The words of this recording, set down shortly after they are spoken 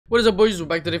What is up, boys? We're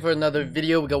back today for another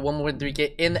video. We got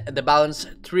 1.3k in the balance,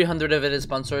 300 of it is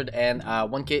sponsored, and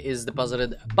 1k is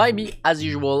deposited by me as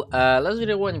usual. Last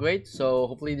video went great, so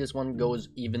hopefully this one goes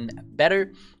even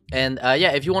better. And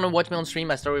yeah, if you want to watch me on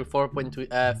stream, I start with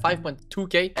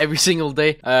 5.2k every single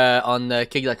day on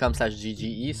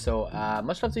kick.com/GGE. So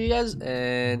much love to you guys,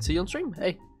 and see you on stream.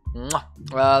 Hey.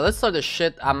 Let's start the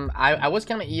shit. I was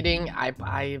kind of eating.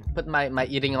 I put my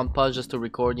eating on pause just to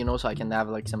record, you know, so I can have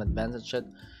like some advanced shit.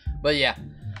 But yeah.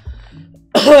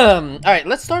 Alright,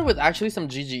 let's start with actually some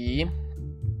GGE.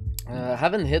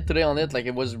 Haven't hit today on it, like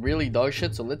it was really dog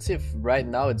shit, so let's see if right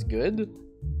now it's good.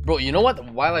 Bro, you know what?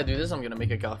 While I do this, I'm gonna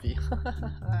make a coffee.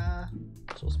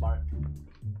 So smart.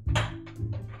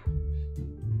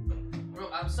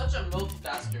 Bro, I'm such a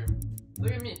multitasker.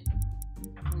 Look at me.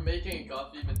 I'm making a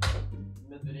coffee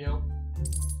mid-video.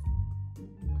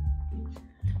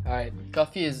 Alright,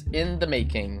 coffee is in the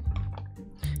making.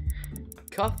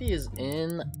 Coffee is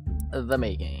in the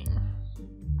making.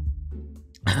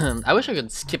 I wish I could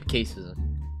skip cases.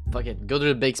 Fuck it, go to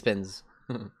the big spins.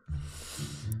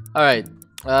 Alright,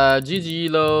 GG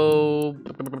low.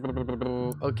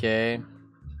 Okay.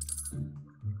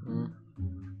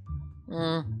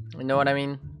 You know what I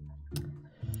mean?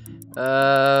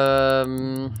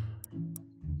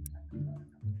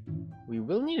 We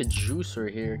will need a juicer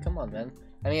here. Come on, man.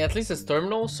 I mean, at least it's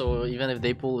terminal, so even if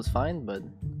they pull is fine, but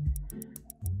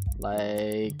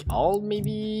like all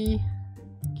maybe.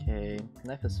 Okay,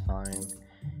 knife is fine.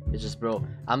 It's just, bro,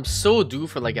 I'm so due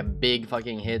for like a big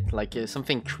fucking hit, like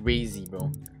something crazy,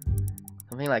 bro.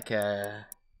 Something like a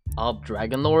Alp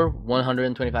Dragonlore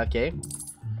 125k.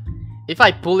 If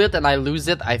I pull it and I lose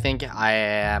it, I think I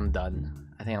am done.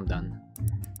 I think I'm done.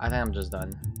 I think I'm just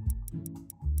done.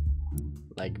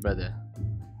 Like, brother.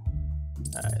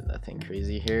 Alright, nothing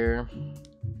crazy here.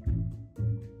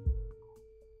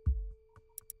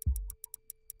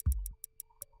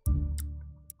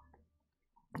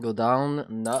 Go down.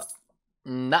 No.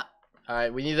 Nah.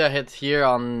 Alright, we need a hit here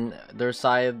on their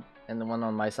side and the one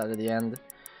on my side at the end.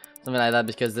 Something like that,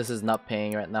 because this is not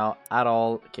paying right now at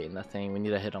all. Okay, nothing. We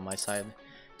need a hit on my side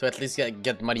to at least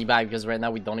get money back, because right now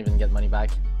we don't even get money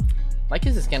back. My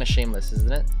case is kind of shameless,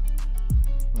 isn't it?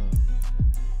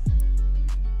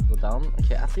 Go down.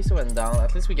 Okay, at least it went down.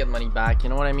 At least we get money back. You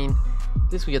know what I mean?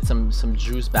 At least we get some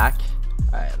juice back.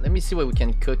 Alright, let me see what we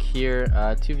can cook here.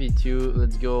 2v2.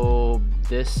 Let's go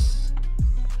this.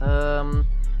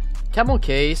 Camel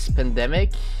case,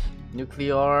 pandemic,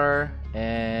 nuclear,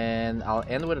 and I'll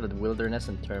end with the wilderness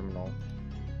and terminal.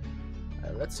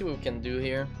 Let's see what we can do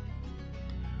here.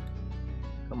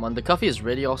 Come on, the coffee is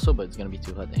ready also, but it's gonna be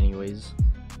too hot anyways.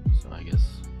 So I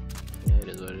guess, yeah, it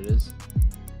is what it is.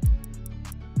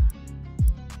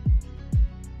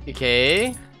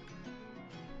 Okay.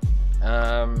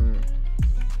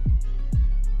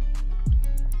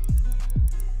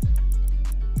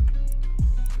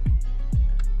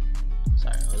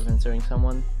 Sorry, I was answering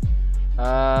someone.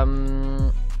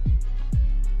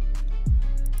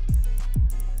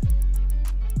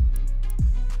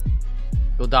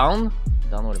 Go down.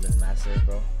 Down would have been massive,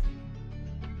 bro.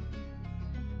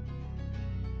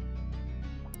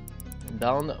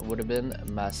 Down would have been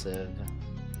massive.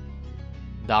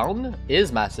 Down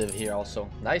is massive here also.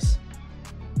 Nice.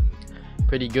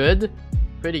 Pretty good.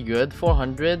 Pretty good.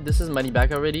 400. This is money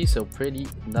back already, so pretty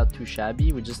not too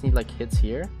shabby. We just need like hits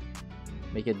here.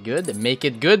 Make it good. Make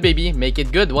it good, baby. Make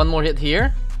it good. One more hit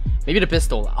here. Maybe the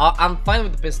pistol. I'm fine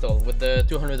with the pistol. With the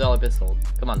 $200 pistol.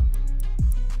 Come on.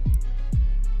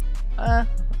 You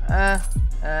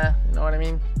know what I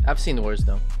mean? I've seen worse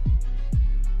though.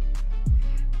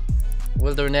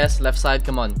 Wilderness, left side,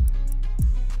 come on.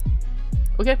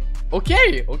 Okay, we'll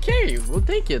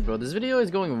take it, bro. This video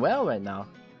is going well right now.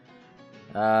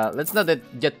 Let's not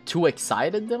get too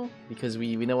excited though, because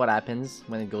we know what happens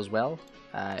when it goes well.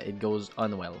 It goes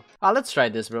unwell. Let's try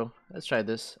this, bro. Let's try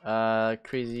this.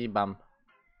 Crazy bam.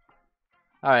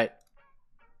 Alright.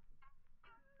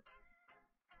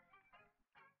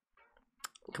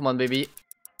 Come on, baby.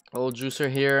 A little juicer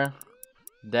here.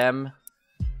 Them.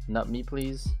 Not me,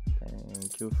 please.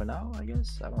 Thank you for now, I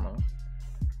guess. I don't know.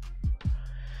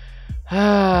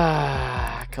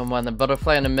 Come on, the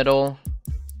butterfly in the middle.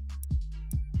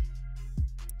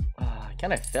 I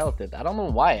kind of felt it. I don't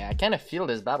know why. I kind of feel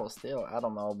this battle still. I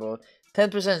don't know, bro.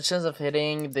 10% chance of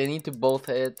hitting. They need to both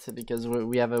hit because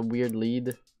we have a weird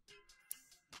lead.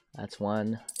 That's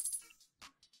one.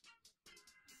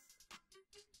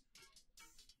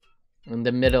 In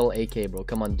the middle, AK, bro.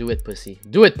 Come on, do it, pussy.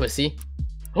 Do it, pussy.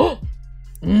 Oh!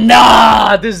 Nice!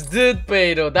 Nah, this did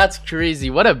pay though. That's crazy.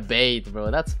 What a bait,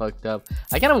 bro. That's fucked up.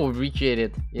 I kind of will recreate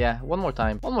it. Yeah, one more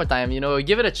time. One more time, you know,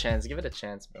 give it a chance. Give it a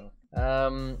chance, bro.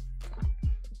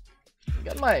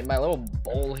 Got my little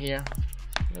bowl here.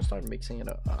 I'm gonna start mixing it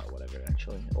up. Whatever,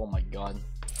 actually. Oh my god.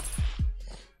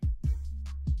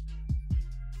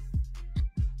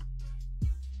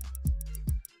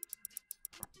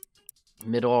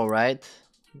 Middle, all right.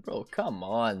 Bro, come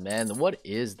on, man. What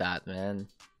is that, man?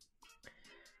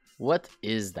 What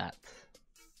is that?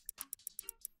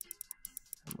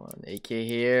 Come on, AK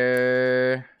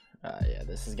here. Yeah,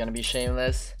 this is gonna be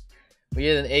shameless. We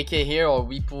get an AK here or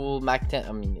we pull Mac 10.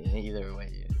 I mean, either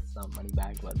way, it's not money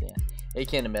back, but yeah.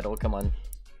 AK in the middle, come on.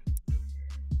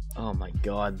 Oh my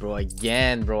god, bro,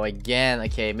 again, bro, again.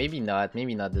 Okay, maybe not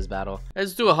this battle.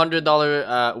 Let's do $100,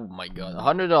 oh my god,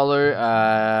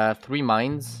 $100, 3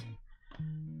 mines.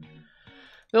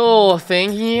 Little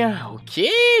thing here. Okay,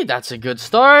 that's a good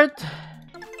start.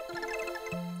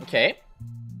 Okay.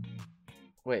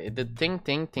 Wait, it did ting.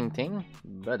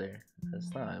 Brother,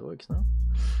 that's not how it works, no?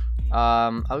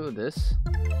 I'll go with this.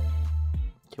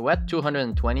 Okay, we're at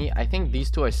 220. I think these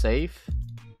two are safe.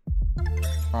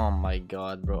 Oh my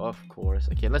god, bro, of course.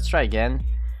 Okay, let's try again.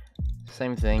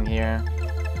 Same thing here.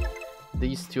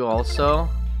 These two also.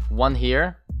 One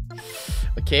here.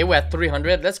 Okay, we're at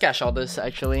 300. Let's cash out this,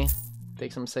 actually.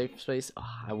 Take some safe space.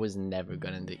 Oh, I was never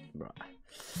gonna do, bro.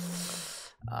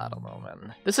 I don't know,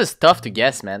 man. This is tough to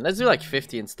guess, man. Let's do like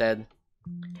 50 instead.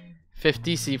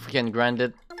 50, see if we can grind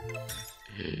it.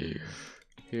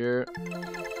 Here.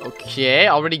 Okay,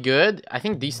 already good. I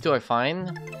think these two are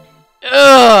fine.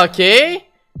 Okay.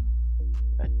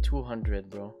 At 200,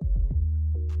 bro.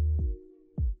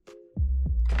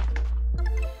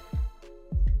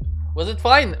 Was it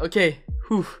fine? Okay.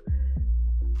 Whew.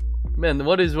 Man,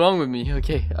 what is wrong with me?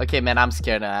 Okay, man, I'm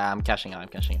scared. I'm cashing out.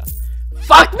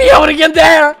 Fuck me out again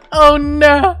there! Oh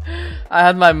no! I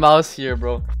had my mouse here,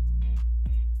 bro.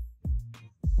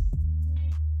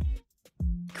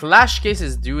 Clashgg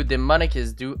is due. Demonic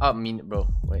is due. Oh, I mean, bro.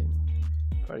 Wait.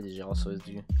 Prodigy also is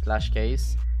due.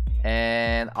 Clashgg.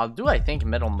 And I'll do, I think,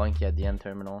 Metal Monkey at the end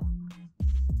terminal.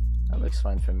 That looks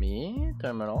fine for me.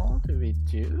 Terminal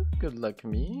 2v2. Good luck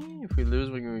me. If we lose,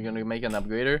 we're gonna make an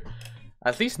upgrader.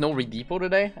 At least no redepot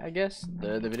today, I guess.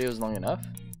 The video is long enough.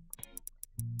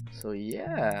 So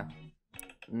yeah.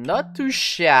 Not too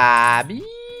shabby.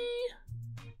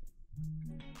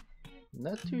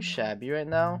 Not too shabby right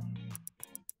now.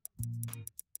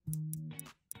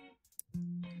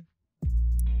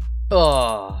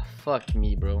 Oh, fuck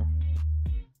me, bro.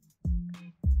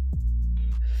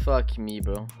 Fuck me,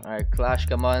 bro. Alright, Clash,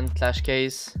 come on. Clash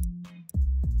case.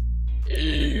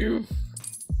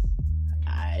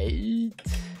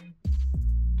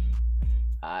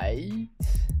 Aight.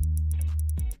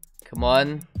 Come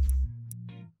on.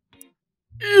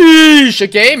 Eesh,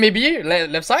 okay, maybe.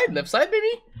 Left side,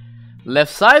 baby.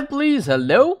 Left side, please.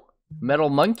 Hello? Metal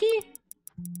Monkey?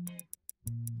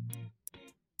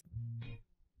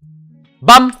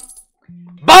 Bum!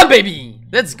 Bum, baby!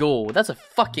 Let's go. That's a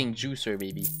fucking juicer,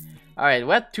 baby. Alright,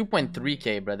 we're at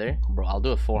 2.3k, brother. Bro, I'll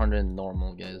do a 400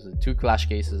 normal, guys. 2 clash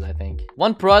cases, I think.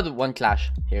 1 prod, 1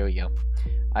 clash. Here we go.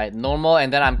 Alright, normal,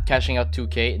 and then I'm cashing out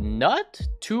 2k. Not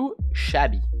too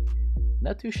shabby.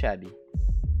 Not too shabby.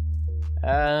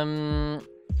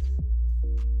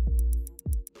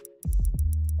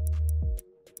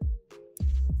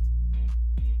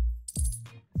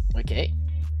 Okay.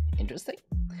 Interesting.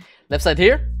 Left side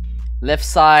here. Left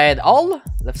side all.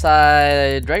 Left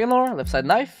side dragon lore. Left side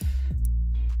knife.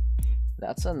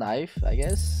 That's a knife, I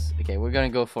guess. Okay, we're gonna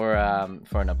go for an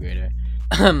upgrader.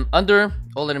 Under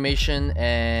all animation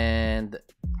and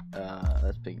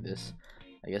let's pick this.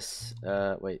 I guess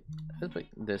wait, let's pick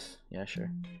this. Yeah,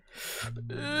 sure.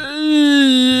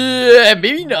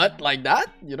 Maybe not like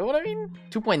that. You know what I mean?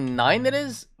 2.9 it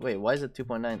is. Wait, why is it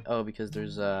 2.9? Oh, because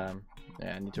there's yeah,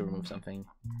 I need to remove something.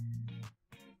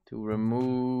 To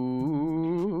remove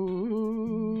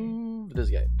this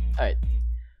guy. All right.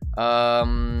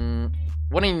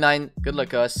 189. Good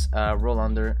luck us. Roll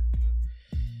under.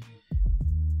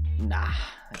 Nah.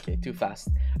 Okay, too fast.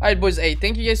 All right, boys. Hey,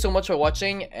 thank you guys so much for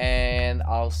watching, and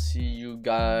I'll see you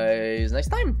guys next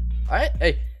time. All right.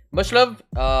 Hey, much love.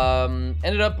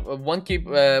 Ended up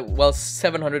 1k. Well,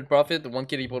 700 profit.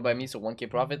 1k reported by me, so 1k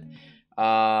profit.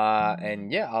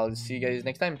 And yeah, I'll see you guys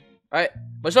next time. All right.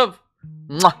 Much love.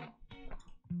 Mwah.